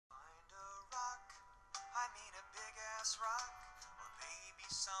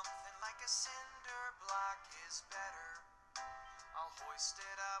like a cinder block is better. I'll hoist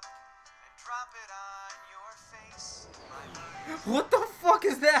it up and drop it on your face. What the fuck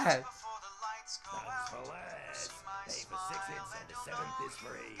is that? Before the lights go out, Hilarious. see my Hey, for smile 6 hits and and a you'll 7th know is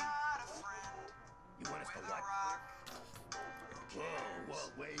free. got a friend You want us to with a what? rock.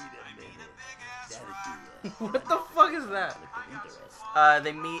 Whoa, wait a minute. That'd be What the fuck is that?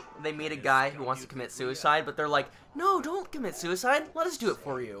 They meet a guy who wants to commit suicide, but they're like, no, don't commit suicide. Let us do it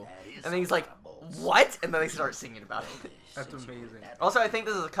for you. And then he's like, what? And then they start singing about it. That's amazing. Also, I think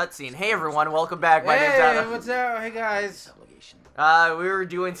this is a cutscene. Hey everyone, welcome back. My name's Hey, Adam. what's up? Hey guys. We were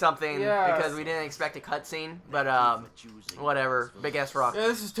doing something Yeah. because we didn't expect a cutscene, but whatever. Big ass rock. Yeah,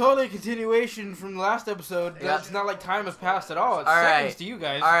 this is totally a continuation from the last episode. Yeah. It's not like time has passed at all. It's All seconds right. to you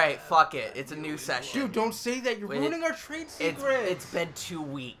guys. All right, fuck it. It's a new session. Dude, don't say that. You're Wait, ruining our trade secret. It's been 2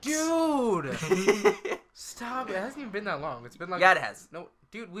 weeks. Dude. Stop. It hasn't even been that long. It's been like... Yeah, it has. No,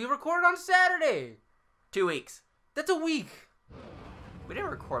 dude, we recorded on Saturday. 2 weeks. That's a week. We didn't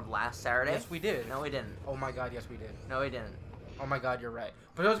record last Saturday. Yes, we did. No, we didn't. Oh my god, yes we did. No, we didn't. Oh my god, you're right.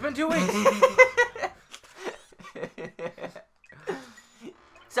 But it's been 2 weeks.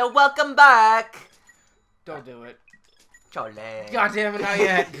 So welcome back. Don't do it. Chole. God damn it, not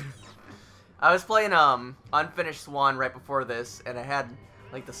yet. I was playing Unfinished Swan right before this, and I had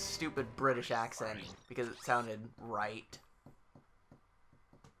like the stupid British accent because it sounded right.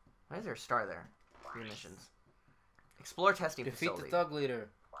 Why is there a star there? 3 missions. Explore testing Defeat the facility. thug leader.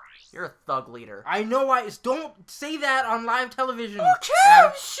 You're a thug leader. I know don't say that on live television. Okay,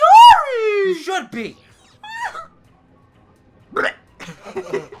 Adam. I'm sorry. You should be.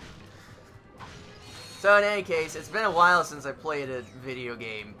 So in any case, it's been a while since I played a video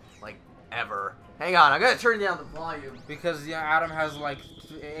game, like, ever. Hang on, I gotta turn down the volume. Because Adam has like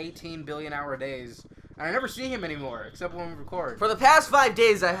 18 billion hour days. And I never see him anymore, except when we record. For the past 5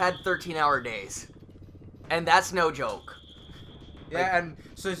 days, I've had 13-hour days. And that's no joke. Yeah, and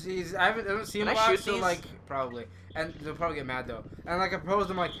so I don't see him a Can I lot, shoot so these? like, probably. And they'll probably get mad though. And like I proposed,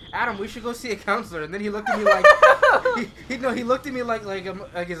 I'm like, Adam, we should go see a counselor. And then he looked at me like, he looked at me like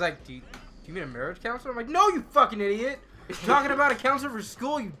he's like, do you mean a marriage counselor? I'm like, no, you fucking idiot. You're talking about a counselor for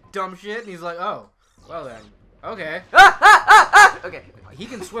school, you dumb shit. And he's like, oh, well then, okay. Okay. He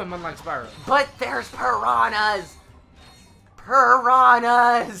can swim unlike Spyro. But there's piranhas!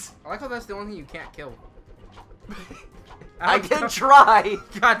 Piranhas! I like how that's the only thing you can't kill. I can try!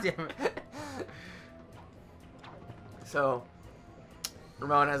 God damn it. So,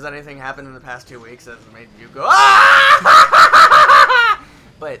 Ramon, has anything happened in the past 2 weeks that's made you go, ah!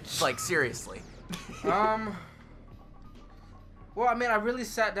 But, like, seriously. Well, I mean, I really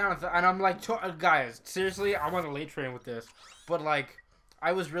sat down and I'm like, guys, seriously, I'm on the late train with this. But, like,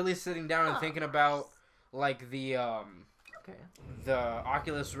 I was really sitting down and thinking about, like, the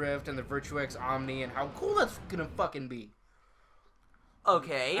Oculus Rift and the Virtuix Omni and how cool that's gonna fucking be.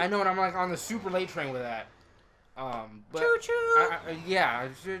 Okay. I know, and I'm, like, on the super late train with that. But Choo-choo! yeah,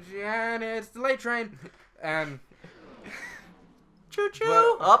 and it's the late train. And...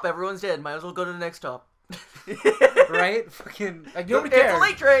 Choo-choo! Up, everyone's dead. Might as well go to the next stop. Right? Fucking, like, nobody It's cares. a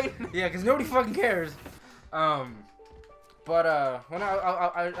late train! Yeah, because nobody fucking cares. But when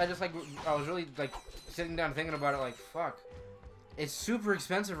I just like I was really like sitting down thinking about it, like fuck, it's super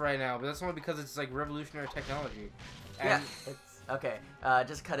expensive right now, but that's only because it's like revolutionary technology. And Yeah, it's okay.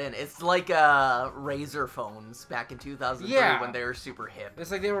 Just cut in. It's like Razor phones back in 2003 Yeah. when they were super hip.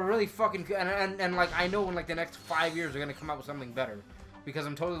 it's like they were really fucking and like I know in like the next 5 years they're gonna come out with something better, because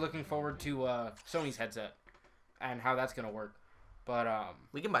I'm totally looking forward to Sony's headset and how that's gonna work. But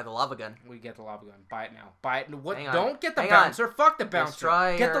We can buy the lava gun. we get the lava gun. Buy it now. Buy it. What? Hang on. Don't get the Hang on. bouncer. Fuck the bouncer.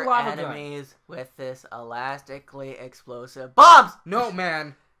 Destroy Get the your lava gun. enemies with this elastically explosive bombs. No,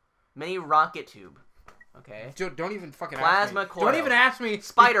 man. Mini rocket tube. Okay. Dude, don't even fucking Plasma ask me. coil. Don't even ask me.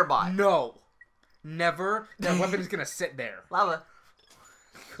 Spider bot. No. Never. That weapon is gonna sit there. Lava.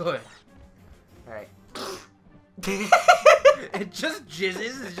 Good. All right. It just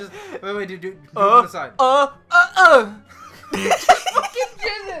jizzes. It's just. Wait, dude. Move to the side. It just fucking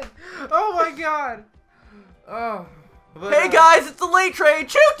jizzes. Oh my god. Oh. But, Hey guys, it's the late train.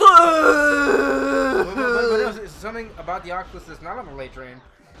 Shoot but no, something about the Oculus that's not on the late train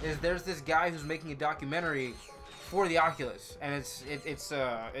is there's this guy who's making a documentary for the Oculus, and it's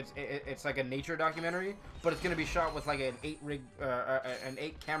like a nature documentary, but it's gonna be shot with like an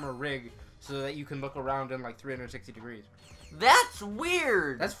 8 camera rig, so that you can look around in like 360 degrees. That's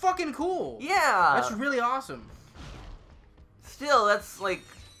weird. That's fucking cool. Yeah. That's really awesome. Still, that's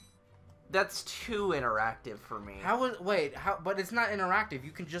too interactive for me. But it's not interactive.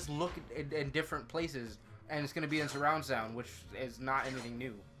 You can just look in different places, and it's gonna be in surround sound, which is not anything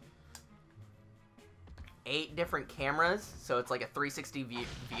new. 8 different cameras, so it's like a 360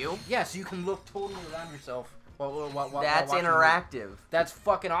 view. Yeah, so you can look totally around yourself. While That's watching interactive. That's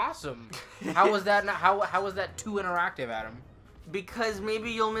fucking awesome. How was that? How was that too interactive, Adam? Because maybe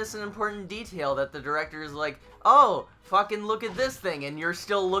you'll miss an important detail that the director is like, oh, fucking look at this thing, and you're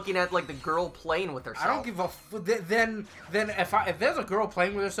still looking at like the girl playing with herself. I don't give a then if there's a girl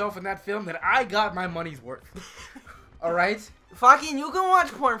playing with herself in that film, then I got my money's worth. All right. Fucking, you can watch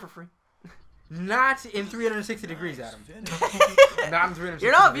porn for free. Not in 360 degrees, Adam. Not in 360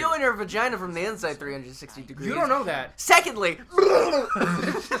 You're not degrees. viewing her vagina from the inside 360 degrees. You don't know that. Secondly,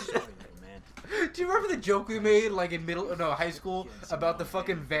 do you remember the joke we made, like in high school, about the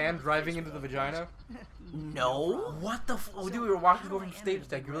fucking van driving into the vagina? no. What the Oh, dude, we were walking over from stage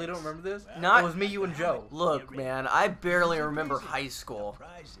deck. You really don't remember this? Not- It was me, you, and Joe. Look, man, I barely remember high school.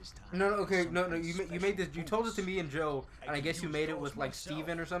 No, you made this. You told it to me and Joe, and I guess you made it with like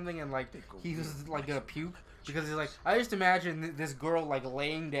Steven or something, and like he was like gonna puke because he's like, I just imagine this girl like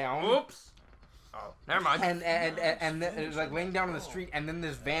laying down. Oops. Oh, never mind. And it was like laying down on the street, and then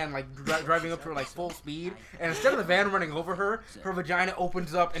this van like driving up to her like full speed, and instead of the van running over her, her vagina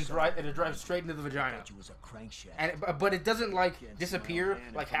opens up and it drives straight into the vagina. And but it doesn't like disappear.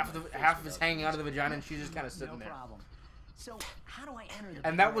 Like half of it's hanging out of the vagina, and she's just kind of sitting there. So, how do I enter the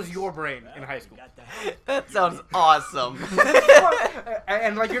And that was your brain in high school. That sounds awesome.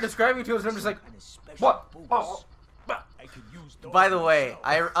 And like you're describing it to us, and I'm just like, what? Oh. By the way,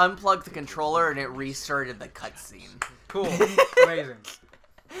 I unplugged the controller and it restarted the cutscene. Cool. Amazing.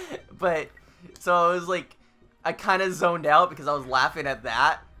 But, so I was like, I kind of zoned out because I was laughing at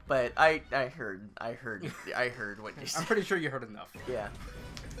that. But I heard what you said. I'm pretty sure you heard enough. Yeah.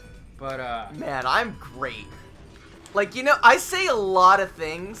 But Man, I'm great. Like, you know, I say a lot of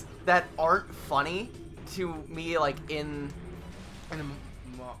things that aren't funny to me, like, in...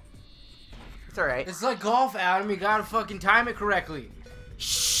 It's alright. it's like golf, Adam. You gotta fucking time it correctly.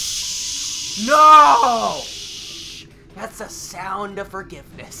 Shh. No! That's a sound of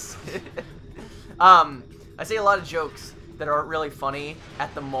forgiveness. I say a lot of jokes that aren't really funny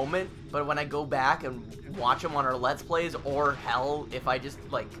at the moment, but when I go back and watch them on our Let's Plays, or hell, if I just,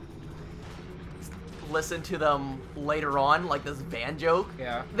 like, listen to them later on, like this van joke,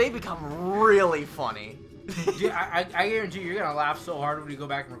 Yeah. they become really funny. Dude, I guarantee you're gonna laugh so hard when you go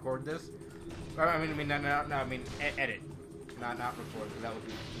back and record this. I mean, edit, not record, because that would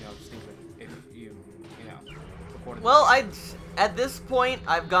be, stupid if you recorded. Well, at this point,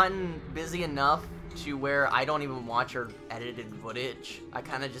 I've gotten busy enough to where I don't even watch our edited footage. I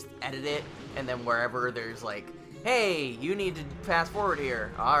kind of just edit it, and then wherever there's like, hey, you need to fast forward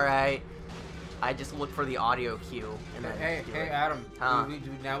here. All right. I just look for the audio cue. And then Hey, do it. Adam. Huh?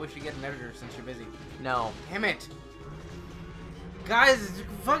 Now we should get an editor since you're busy. No. Damn it. Guys,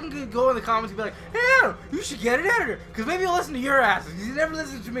 fucking go in the comments and be like, hey, Adam, you should get an editor. Because maybe you'll listen to your asses. You never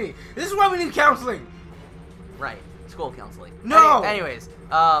listen to me. This is why we need counseling. Right. School counseling. No! Anyways,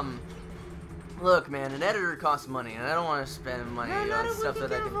 look, man, an editor costs money, and I don't want to spend money on stuff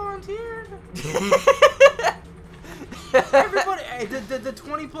that I can... volunteer. Everybody, the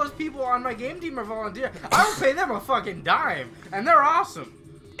 20 plus people on my game team are volunteer. I don't pay them a fucking dime, and they're awesome.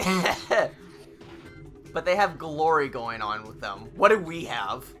 But they have glory going on with them. What do we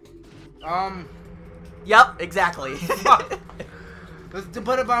have? Yep, exactly.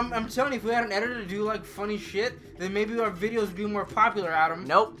 But I'm telling you, if we had an editor to do like funny shit, then maybe our videos would be more popular, Adam.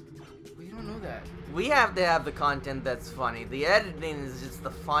 Nope. We don't know that. We have to have the content that's funny. The editing is just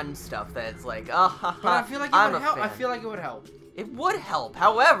the fun stuff that's like, oh, But I feel like it would help. I feel like it would help. It would help.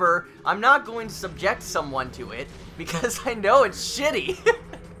 However, I'm not going to subject someone to it because I know it's shitty.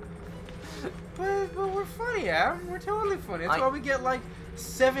 But we're funny, Adam. We're totally funny. That's why we get like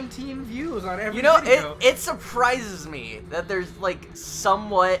 17 views on every video. It surprises me that there's like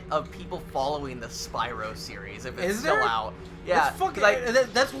somewhat of people following the Spyro series if it's still out. Yeah,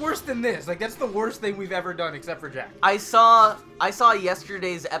 that's worse than this. Like that's the worst thing we've ever done, except for Jack. I saw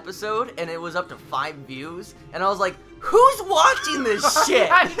yesterday's episode and it was up to 5 views, and I was like, who's watching this shit?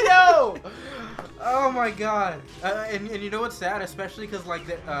 I know. Oh my god. And you know what's sad, especially because like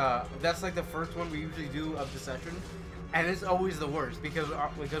that's like the first one we usually do of the session, and it's always the worst because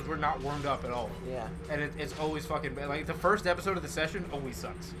we're not warmed up at all. Yeah. And it's always fucking bad. Like the first episode of the session always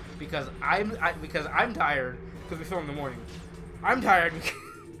sucks because I'm tired because we film in the morning. I'm tired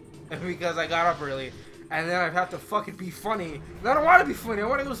because I got up early, and then I have to fucking be funny. And I don't want to be funny. I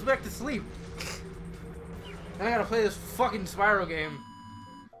want to go back to sleep. And I gotta play this fucking Spyro game.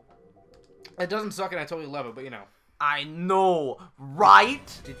 It doesn't suck, and I totally love it, but you know. I know,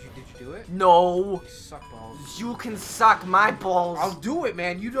 right? Did you do it? No. You suck balls. You can suck my balls. I'll do it,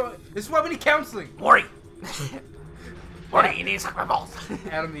 man. You don't. This is why we need counseling. Worry. Morty, you need to suck my balls.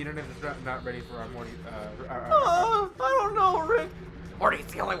 Adam, the internet is not ready for our Morty. I don't know, Rick. Morty,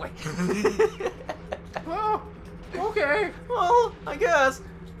 it's the only way. Oh, okay. Well, I guess.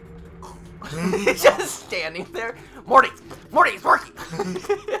 He's just standing there. Morty, it's working.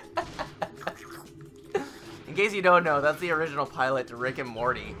 In case you don't know, that's the original pilot to Rick and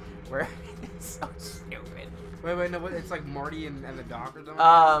Morty, where it's so stupid. Wait, no, it's like Marty and the Doc or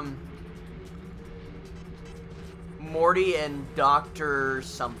something? Morty and Dr.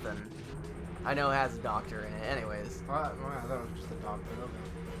 something. I know it has a doctor in it. Anyways. I thought it was just the Doc, but okay.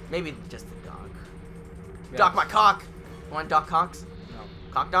 Maybe just the Doc. Yeah. Doc my cock! Want Doc Cocks? No.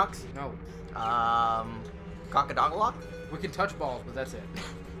 Cock Docs? No. Cock-a-dog-a-lock? We can touch balls, but that's it.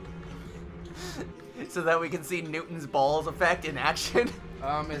 So that we can see Newton's balls effect in action.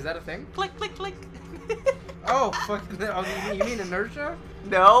 Is that a thing? Click, click, click. Oh, fucking. Oh, you mean inertia?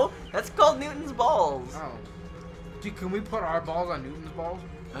 No, that's called Newton's balls. Oh. Dude, can we put our balls on Newton's balls?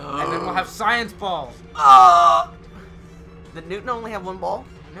 And then we'll have science balls. Did Newton only have one ball?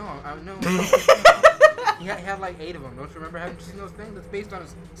 No, no. He had like 8 of them. Don't you remember having seen those things? That's based on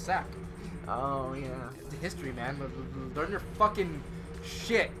his sack. Oh, yeah. It's history, man. Learn your fucking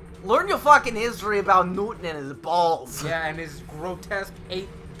shit. Learn your fucking history about Newton and his balls. Yeah, and his grotesque 8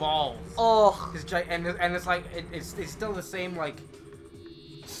 balls. Oh. And it's like it's still the same like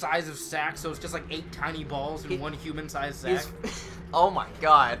size of sack, so it's just like 8 tiny balls in one human-sized sack. Oh my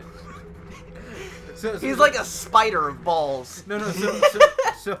god. So He's like a spider of balls. No.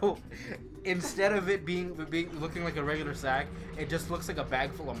 So instead of it being looking like a regular sack, it just looks like a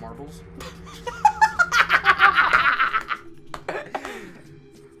bag full of marbles.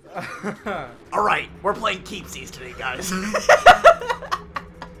 All right, we're playing keepsies today, guys.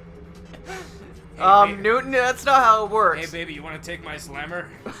 Baby. Newton, that's not how it works. Hey, baby, you want to take my slammer?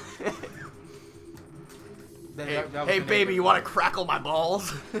 Hey, baby, you want to crackle my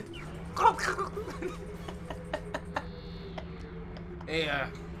balls? Hey,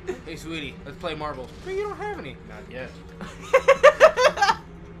 sweetie, let's play marbles. But you don't have any. Not yet.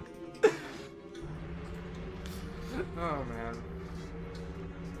 Oh, man.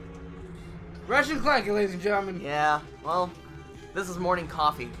 Rachet and Clank, ladies and gentlemen. Yeah, well, this is morning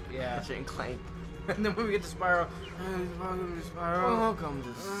coffee. Yeah. Rachet and Clank. And then when we get to Spyro, welcome to Spyro. Welcome to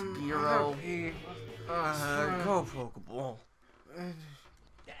Spyro. Go Pokeball.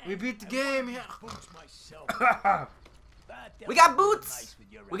 We beat the game. Yeah. Boots myself. We got boots.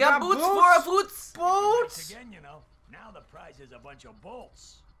 We got boots for our boots. Boots. Again, you know. Now the prize is a bunch of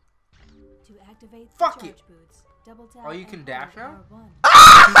bolts. To activate the Fuck charge it. boots, double tap. Oh, you can and dash hold now? R1.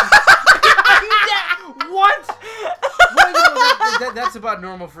 What? That's about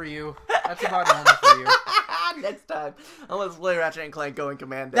normal for you. That's about normal for you. Next time, let's play Ratchet and Clank Going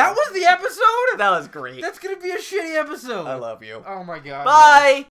Commando. That was the episode? That was great. That's gonna be a shitty episode. I love you. Oh my god. Bye.